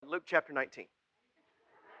Luke chapter 19.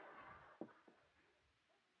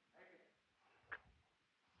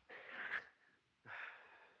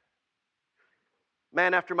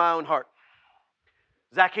 Man after my own heart.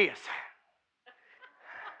 Zacchaeus.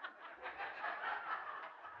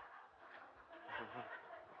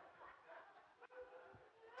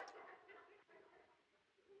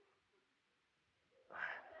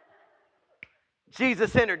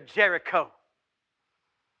 Jesus entered Jericho,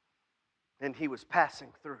 and he was passing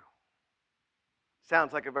through.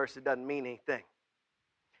 Sounds like a verse that doesn't mean anything.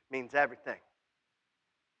 It means everything.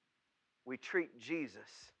 We treat Jesus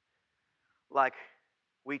like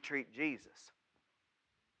we treat Jesus.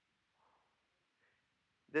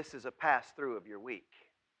 This is a pass-through of your week.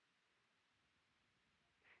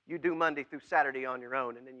 You do Monday through Saturday on your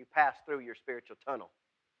own, and then you pass through your spiritual tunnel.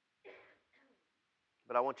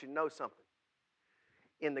 But I want you to know something.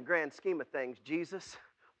 In the grand scheme of things, Jesus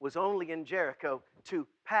was only in Jericho to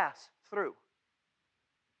pass through.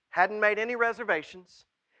 Hadn't made any reservations,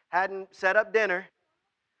 hadn't set up dinner.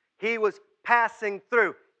 He was passing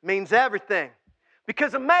through. Means everything.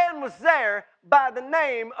 Because a man was there by the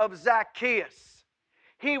name of Zacchaeus.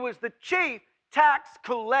 He was the chief tax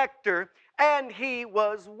collector, and he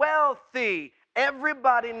was wealthy.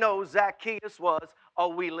 Everybody knows Zacchaeus was a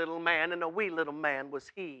wee little man, and a wee little man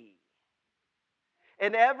was he.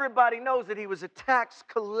 And everybody knows that he was a tax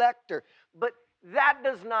collector. But that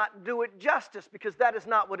does not do it justice, because that is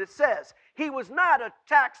not what it says. He was not a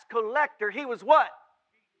tax collector. He was what?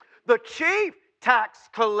 The chief tax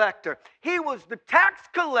collector. He was the tax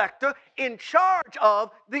collector in charge of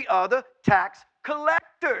the other tax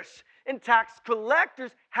collectors. And tax collectors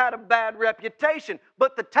had a bad reputation.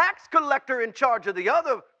 But the tax collector in charge of the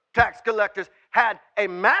other tax collectors had a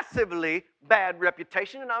massively bad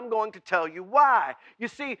reputation, and I'm going to tell you why. You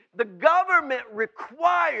see, the government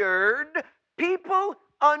required people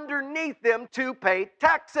underneath them to pay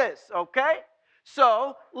taxes, okay?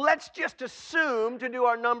 So let's just assume, to do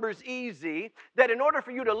our numbers easy, that in order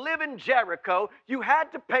for you to live in Jericho, you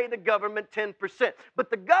had to pay the government 10%. But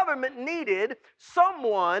the government needed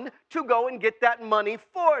someone to go and get that money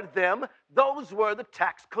for them. Those were the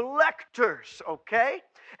tax collectors, okay?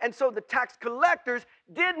 And so the tax collectors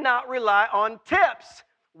did not rely on tips.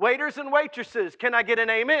 Waiters and waitresses, can I get an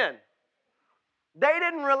amen? They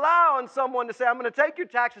didn't rely on someone to say, I'm going to take your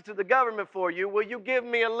taxes to the government for you. Will you give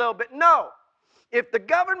me a little bit? No. If the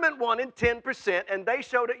government wanted 10% and they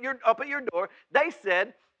showed it up at your door, they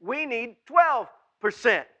said, we need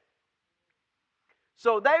 12%.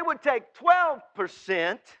 So they would take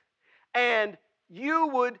 12% and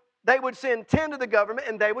they would send 10 to the government,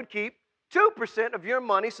 and they would keep 2% of your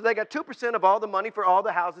money, so they got 2% of all the money for all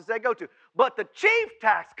the houses they go to. But the chief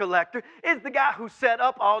tax collector is the guy who set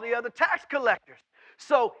up all the other tax collectors.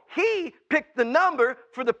 So he picked the number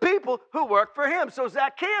for the people who worked for him. So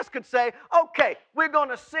Zacchaeus could say, okay, we're going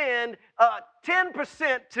to send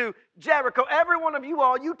 10% to Jericho. Every one of you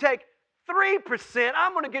all, you take 3%.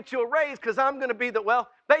 I'm going to get you a raise because I'm going to be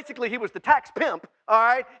basically he was the tax pimp, all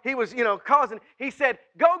right? He was, he said,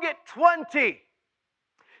 go get 20.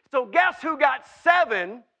 So guess who got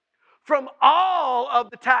 7 from all of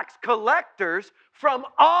the tax collectors, from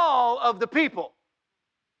all of the people?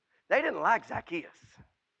 They didn't like Zacchaeus.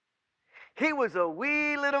 He was a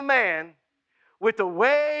wee little man with a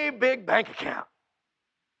way big bank account.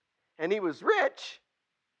 And he was rich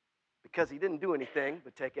because he didn't do anything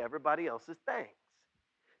but take everybody else's things.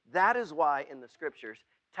 That is why in the scriptures,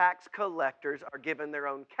 tax collectors are given their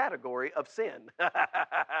own category of sin.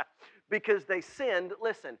 Because they sinned,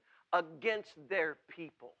 listen, against their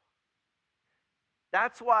people.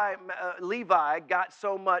 That's why Levi got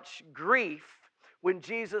so much grief when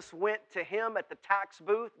Jesus went to him at the tax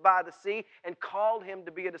booth by the sea and called him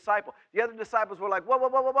to be a disciple. The other disciples were like,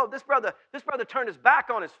 whoa. This brother turned his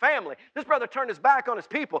back on his family. This brother turned his back on his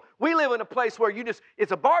people. We live in a place where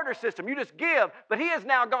it's a barter system. You just give. But he has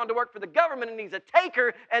now gone to work for the government, and he's a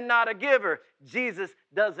taker and not a giver. Jesus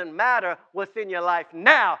doesn't matter what's in your life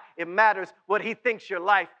now. It matters what he thinks your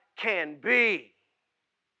life can be.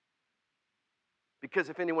 Because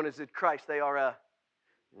if anyone is in Christ, they are a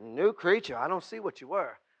new creature. I don't see what you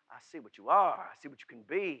were. I see what you are. I see what you can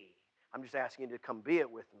be. I'm just asking you to come be it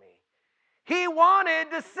with me. He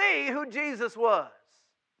wanted to see who Jesus was.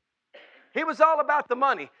 He was all about the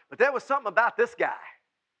money, but there was something about this guy.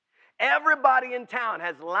 Everybody in town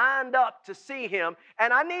has lined up to see him,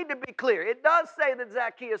 and I need to be clear. It does say that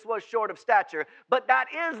Zacchaeus was short of stature, but that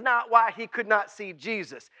is not why he could not see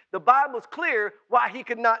Jesus. The Bible's clear why he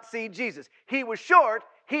could not see Jesus. He was short.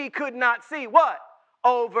 He could not see what?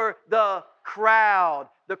 Over the crowd.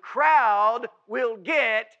 The crowd will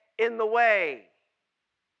get in the way.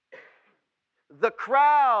 the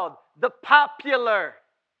crowd, the popular,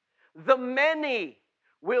 the many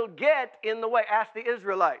will get in the way. Ask the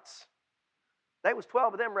Israelites. There was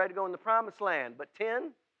 12 of them ready to go in the promised land, but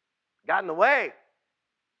 10 got in the way.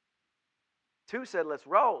 2 said, let's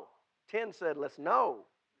roll. 10 said, let's no.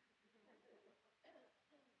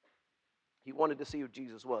 He wanted to see who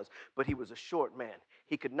Jesus was, but he was a short man.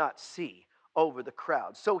 He could not see over the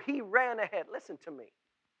crowd. So he ran ahead. Listen to me.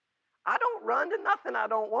 I don't run to nothing I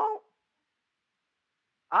don't want.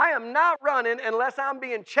 I am not running unless I'm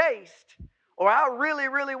being chased or I really,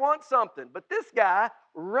 really want something. But this guy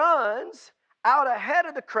runs out ahead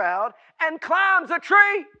of the crowd and climbs a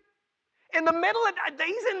tree. In the middle of,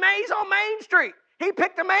 he's on Main Street. He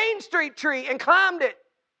picked a Main Street tree and climbed it.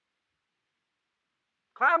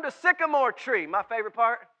 Climbed a sycamore tree. My favorite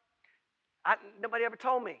part, nobody ever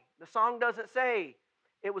told me. The song doesn't say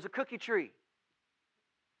it was a cookie tree.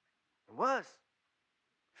 It was.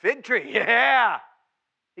 Fig tree, yeah.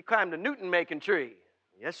 He climbed a Newton-making tree.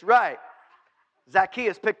 That's right.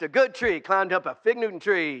 Zacchaeus picked a good tree, climbed up a fig Newton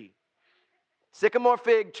tree. Sycamore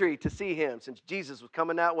fig tree to see him since Jesus was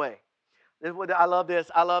coming that way. I love this,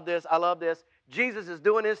 I love this, I love this. Jesus is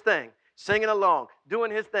doing his thing, singing along,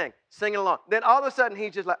 doing his thing, singing along. Then all of a sudden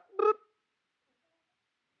he's just like, boop.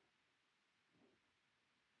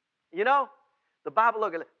 You know, the Bible,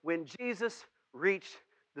 look at it. When Jesus reached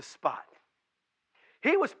the spot,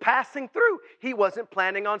 he was passing through. He wasn't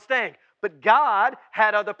planning on staying. But God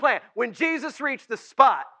had other plans. When Jesus reached the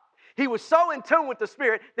spot, he was so in tune with the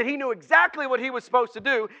Spirit that he knew exactly what he was supposed to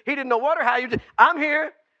do. He didn't know what or how you did. I'm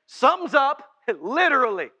here. Something's up,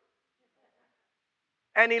 literally.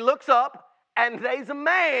 And he looks up, and there's a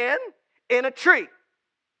man in a tree.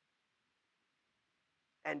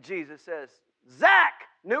 And Jesus says, Zach,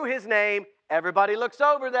 knew his name. Everybody looks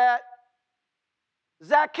over that.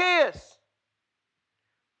 Zacchaeus.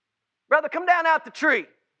 Brother, come down out the tree.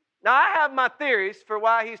 Now, I have my theories for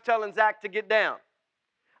why he's telling Zach to get down.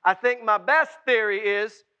 I think my best theory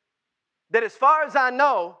is that as far as I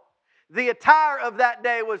know, the attire of that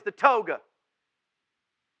day was the toga.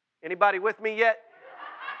 Anybody with me yet?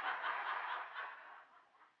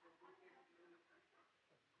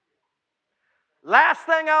 Last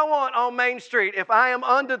thing I want on Main Street, if I am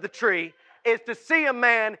under the tree, is to see a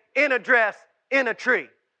man in a dress in a tree.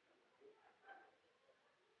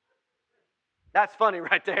 That's funny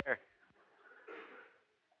right there.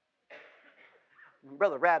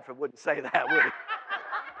 Brother Radford wouldn't say that, would he?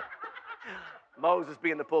 Moses be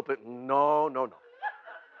in the pulpit. No, no, no.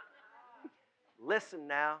 Listen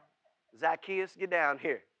now. Zacchaeus, get down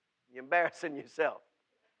here. You're embarrassing yourself.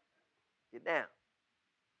 Get down.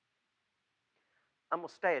 I'm going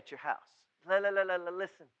to stay at your house.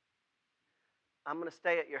 Listen. I'm going to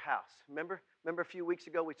stay at your house. Remember a few weeks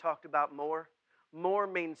ago we talked about more? More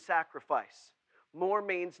means sacrifice. More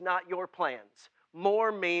means not your plans.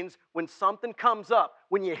 More means when something comes up,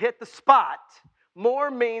 when you hit the spot.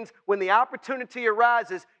 More means when the opportunity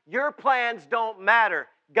arises, your plans don't matter.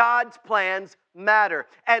 God's plans matter.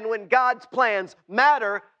 And when God's plans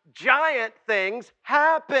matter, giant things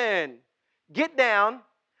happen. Get down.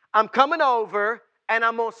 I'm coming over, and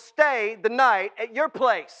I'm going to stay the night at your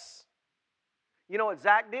place. You know what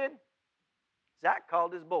Zach did? Zach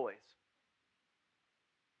called his boys.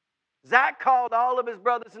 Zach called all of his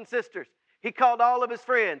brothers and sisters. He called all of his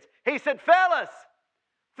friends. He said,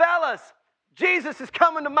 fellas, Jesus is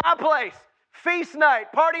coming to my place. Feast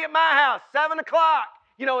night, party at my house, 7 o'clock.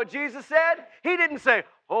 You know what Jesus said? He didn't say,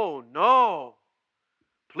 oh no,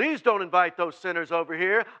 please don't invite those sinners over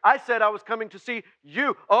here. I said I was coming to see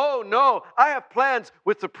you. Oh no, I have plans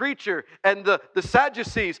with the preacher and the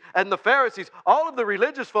Sadducees and the Pharisees, all of the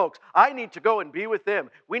religious folks. I need to go and be with them.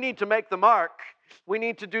 We need to make the mark. We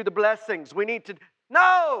need to do the blessings.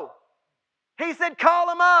 No! He said, call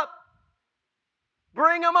them up.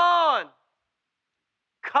 Bring them on.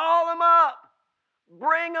 Call them up.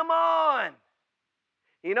 Bring them on.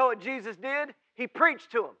 You know what Jesus did? He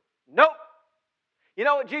preached to them. Nope. You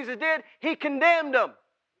know what Jesus did? He condemned them.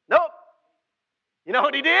 Nope. You know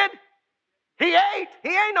what he did? He ate. He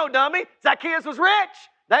ain't no dummy. Zacchaeus was rich.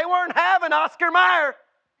 They weren't having Oscar Mayer.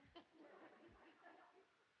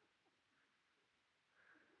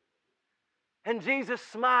 And Jesus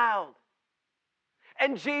smiled.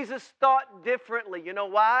 And Jesus thought differently. You know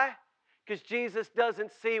why? Because Jesus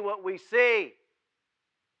doesn't see what we see.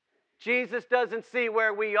 Jesus doesn't see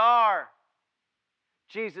where we are.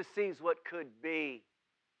 Jesus sees what could be.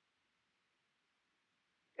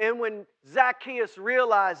 And when Zacchaeus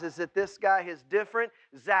realizes that this guy is different,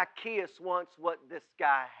 Zacchaeus wants what this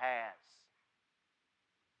guy has.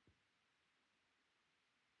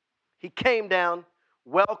 He came down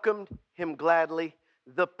welcomed him gladly.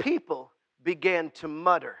 The people began to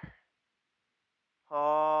mutter.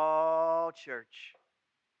 Oh, church.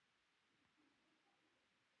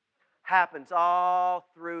 Happens all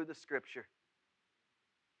through the scripture.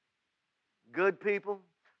 Good people,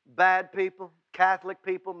 bad people, Catholic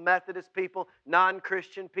people, Methodist people,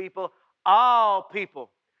 non-Christian people, all people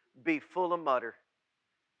be full of mutter.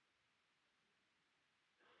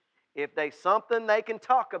 If there's something they can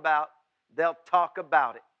talk about, they'll talk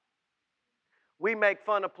about it. We make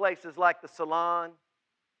fun of places like the salon.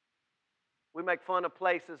 We make fun of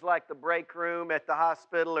places like the break room at the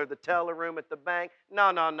hospital or the teller room at the bank. No.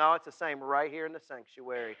 It's the same right here in the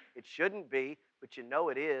sanctuary. It shouldn't be, but you know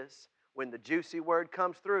it is. When the juicy word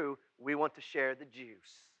comes through, we want to share the juice.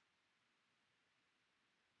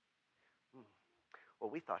 Well,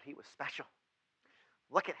 we thought he was special.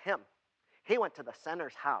 Look at him. He went to the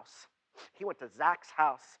sinner's house. He went to Zach's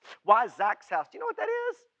house. Why Zach's house? Do you know what that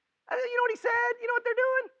is? You know what he said? You know what they're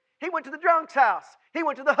doing? He went to the drunk's house. He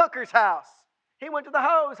went to the hooker's house. He went to the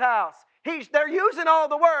hoe's house. They're using all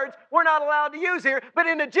the words we're not allowed to use here, but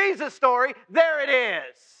in the Jesus story, there it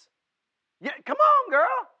is. Yeah, come on,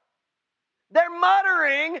 girl. They're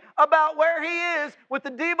muttering about where he is with the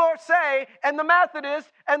divorcee and the Methodist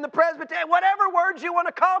and the Presbyterian, whatever words you want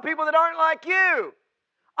to call people that aren't like you.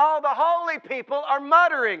 All the holy people are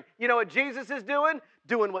muttering. You know what Jesus is doing?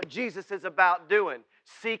 Doing what Jesus is about doing.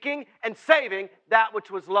 Seeking and saving that which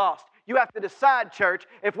was lost. You have to decide, church,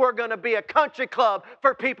 if we're going to be a country club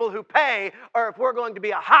for people who pay or if we're going to be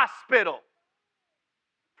a hospital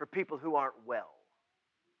for people who aren't well.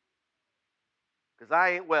 Because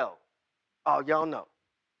I ain't well. Oh, y'all know.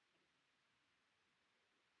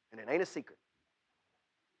 And it ain't a secret.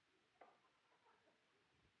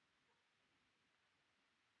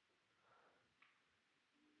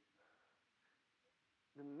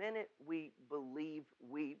 The minute we believe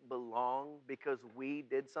we belong because we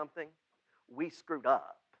did something, we screwed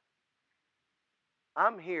up.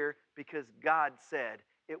 I'm here because God said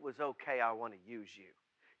it was okay, I want to use you.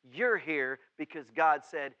 You're here because God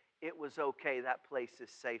said it was okay, that place is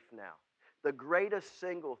safe now. The greatest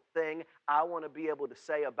single thing I want to be able to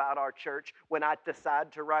say about our church when I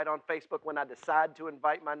decide to write on Facebook, when I decide to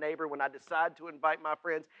invite my neighbor, when I decide to invite my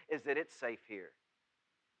friends, is that it's safe here.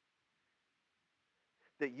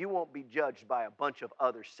 That you won't be judged by a bunch of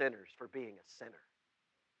other sinners for being a sinner.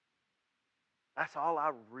 That's all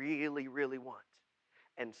I really, really want.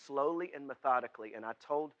 And slowly and methodically, and I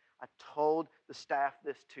told the staff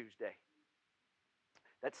this Tuesday,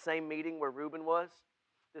 that same meeting where Reuben was,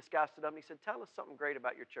 this guy stood up and he said, tell us something great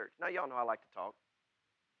about your church. Now, y'all know I like to talk.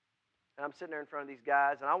 And I'm sitting there in front of these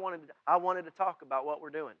guys, and I wanted to talk about what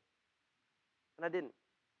we're doing. And I didn't.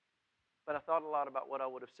 But I thought a lot about what I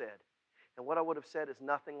would have said. And what I would have said is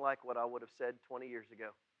nothing like what I would have said 20 years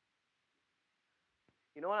ago.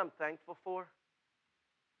 You know what I'm thankful for?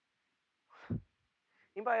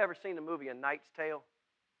 Anybody ever seen the movie A Knight's Tale?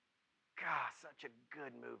 God, such a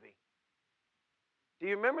good movie. Do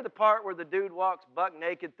you remember the part where the dude walks buck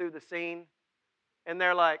naked through the scene? And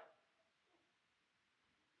they're like,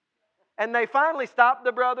 and they finally stop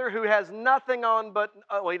the brother who has nothing on but,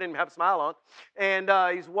 well, he didn't have a smile on.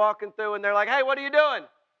 And he's walking through and they're like, hey, what are you doing?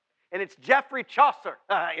 And it's Geoffrey Chaucer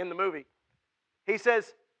in the movie. He says,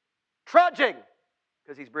 trudging,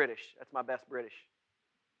 because he's British. That's my best British.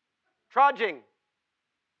 Trudging.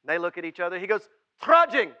 They look at each other. He goes,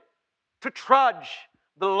 trudging, to trudge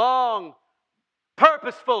the long,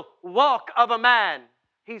 purposeful walk of a man.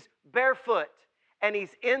 He's barefoot, and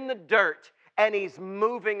he's in the dirt, and he's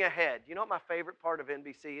moving ahead. You know what my favorite part of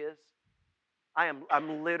NBC is?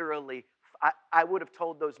 I'm literally, I would have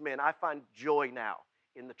told those men, I find joy now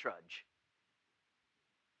in the trudge.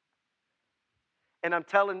 And I'm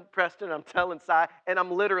telling Preston, I'm telling Si, and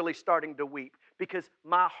I'm literally starting to weep because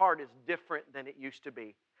my heart is different than it used to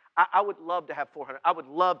be. I would love to have 400. I would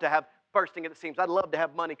love to have bursting at the seams. I'd love to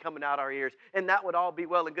have money coming out our ears. And that would all be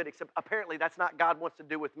well and good, except apparently that's not God wants to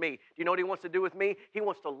do with me. Do you know what he wants to do with me? He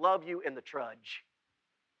wants to love you in the trudge.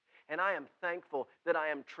 And I am thankful that I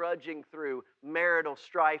am trudging through marital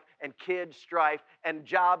strife and kid strife and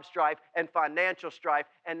job strife and financial strife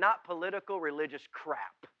and not political, religious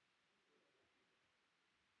crap.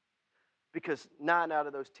 Because 9 out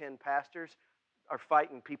of those 10 pastors are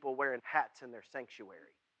fighting people wearing hats in their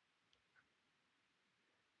sanctuary.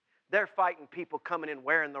 They're fighting people coming in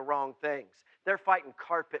wearing the wrong things. They're fighting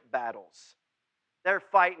carpet battles. They're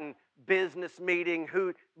fighting business meeting,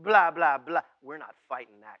 who, blah, blah, blah. We're not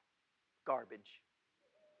fighting that garbage.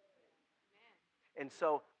 And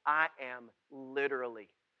so I am literally,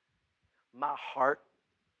 my heart,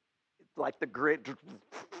 like the grit,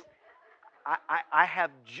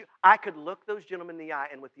 I could look those gentlemen in the eye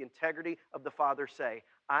and with the integrity of the Father say,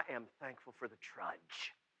 I am thankful for the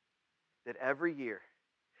trudge. That every year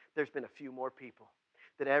there's been a few more people.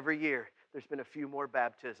 That every year there's been a few more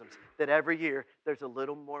baptisms. That every year there's a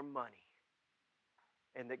little more money.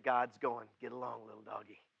 And that God's going, get along, little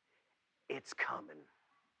doggy. It's coming.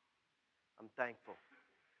 I'm thankful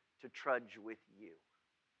to trudge with you.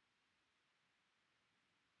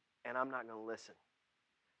 And I'm not going to listen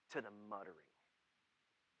to the muttering.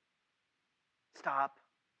 Stop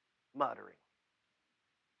muttering.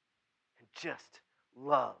 And just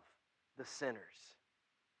love the sinners.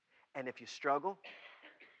 And if you struggle,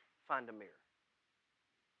 find a mirror.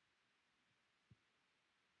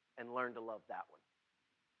 And learn to love that one.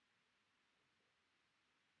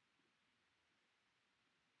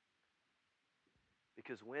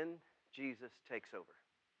 Because when Jesus takes over,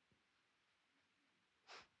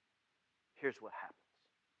 here's what happens.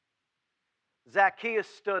 Zacchaeus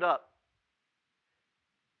stood up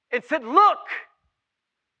and said, look,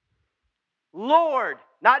 Lord,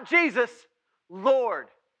 not Jesus, Lord.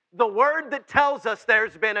 The word that tells us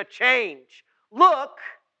there's been a change. Look,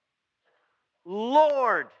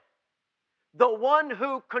 Lord, the one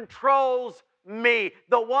who controls me,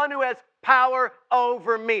 the one who has power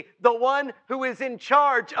over me, the one who is in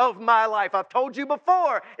charge of my life. I've told you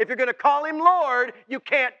before, if you're going to call him Lord, you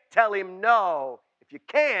can't tell him no. If you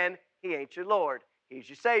can, he ain't your Lord. He's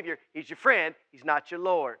your Savior. He's your friend. He's not your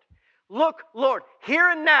Lord. Look, Lord, here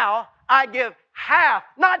and now, I give half,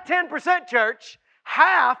 not 10%, church,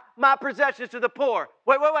 half my possessions to the poor.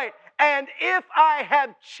 Wait. And if I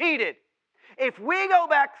have cheated, if we go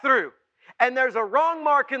back through and there's a wrong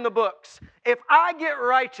mark in the books, if I get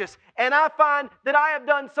righteous and I find that I have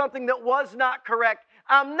done something that was not correct,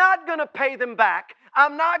 I'm not going to pay them back.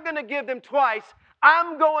 I'm not going to give them twice.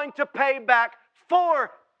 I'm going to pay back 4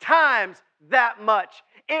 times that much.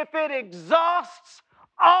 If it exhausts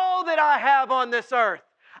all that I have on this earth,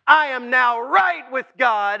 I am now right with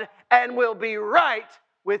God and will be right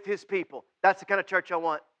with His people. That's the kind of church I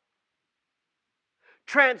want.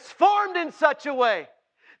 Transformed in such a way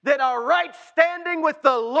that our right standing with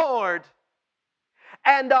the Lord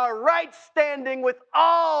and our right standing with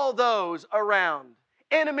all those around,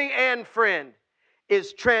 enemy and friend,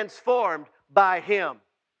 is transformed by Him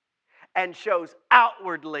and shows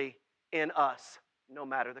outwardly in us, no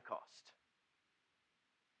matter the cost.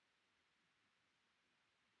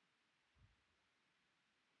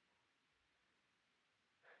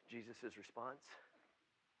 Jesus' response: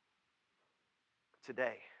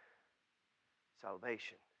 today,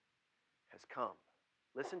 salvation has come.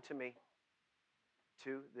 Listen to me.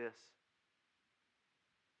 To this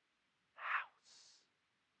house.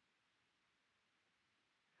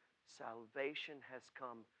 Salvation has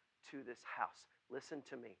come to this house. Listen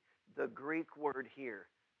to me. The Greek word here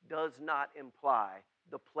does not imply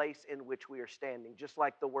the place in which we are standing. Just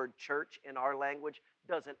like the word church in our language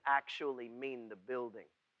doesn't actually mean the building.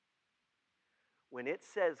 When it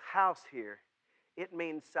says house here, it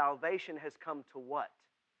means salvation has come to what?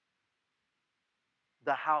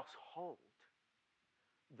 The household.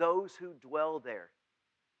 Those who dwell there.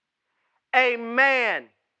 A man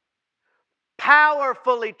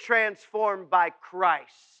powerfully transformed by Christ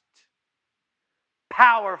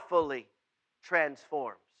powerfully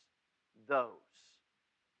transforms those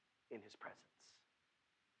in His presence.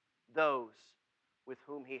 Those with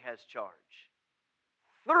whom He has charge.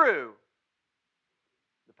 Through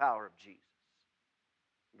the power of Jesus.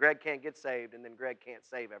 Greg can't get saved, and then Greg can't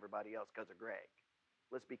save everybody else because of Greg.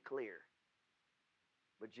 Let's be clear.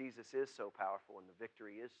 But Jesus is so powerful and the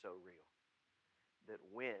victory is so real that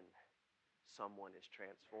when someone is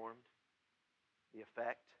transformed, the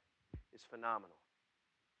effect is phenomenal.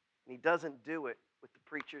 And He doesn't do it with the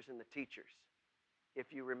preachers and the teachers.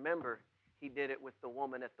 If you remember, He did it with the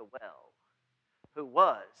woman at the well who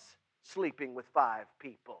was sleeping with 5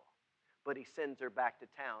 people. But He sends her back to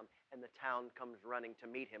town, and the town comes running to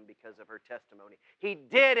meet Him because of her testimony. He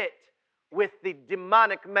did it with the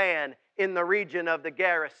demonic man in the region of the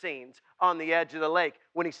Gerasenes on the edge of the lake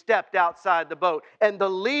when he stepped outside the boat, and the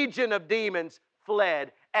legion of demons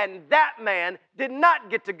fled. And that man did not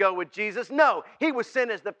get to go with Jesus. No, he was sent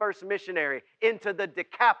as the first missionary into the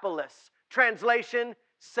Decapolis. Translation,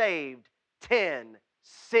 saved 10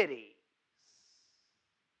 cities.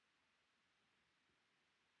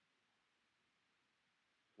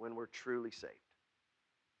 When we're truly saved,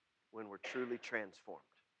 when we're truly transformed,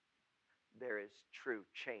 there is true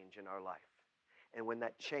change in our life. And when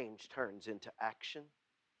that change turns into action,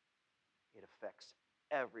 it affects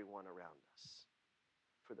everyone around us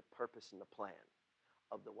for the purpose and the plan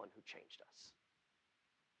of the one who changed us.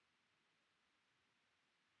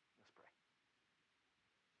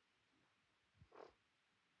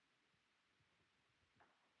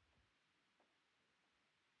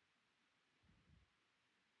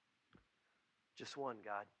 Just one,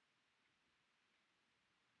 God.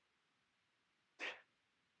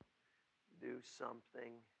 Do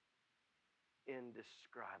something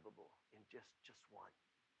indescribable in just one.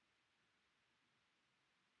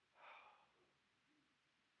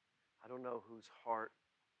 I don't know whose heart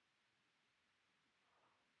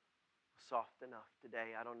was soft enough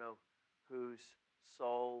today. I don't know whose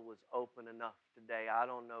soul was open enough today. I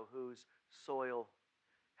don't know whose soil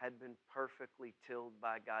had been perfectly tilled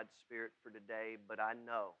by God's Spirit for today, but I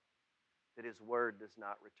know that His Word does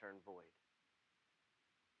not return void.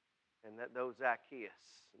 And that though Zacchaeus,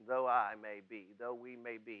 though I may be, though we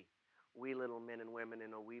may be wee little men and women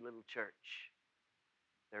in a wee little church,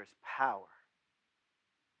 there's power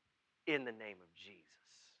in the name of Jesus.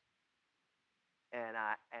 And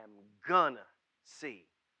I am gonna see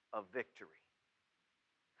a victory.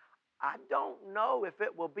 I don't know if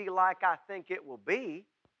it will be like I think it will be.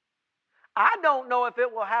 I don't know if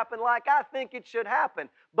it will happen like I think it should happen.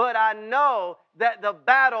 But I know that the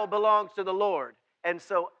battle belongs to the Lord. And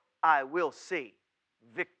so I will see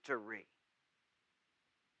victory.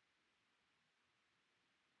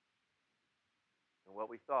 And what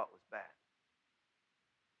we thought was bad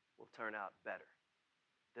will turn out better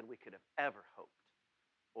than we could have ever hoped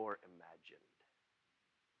or imagined.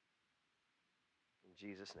 In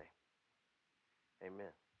Jesus' name,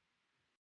 amen.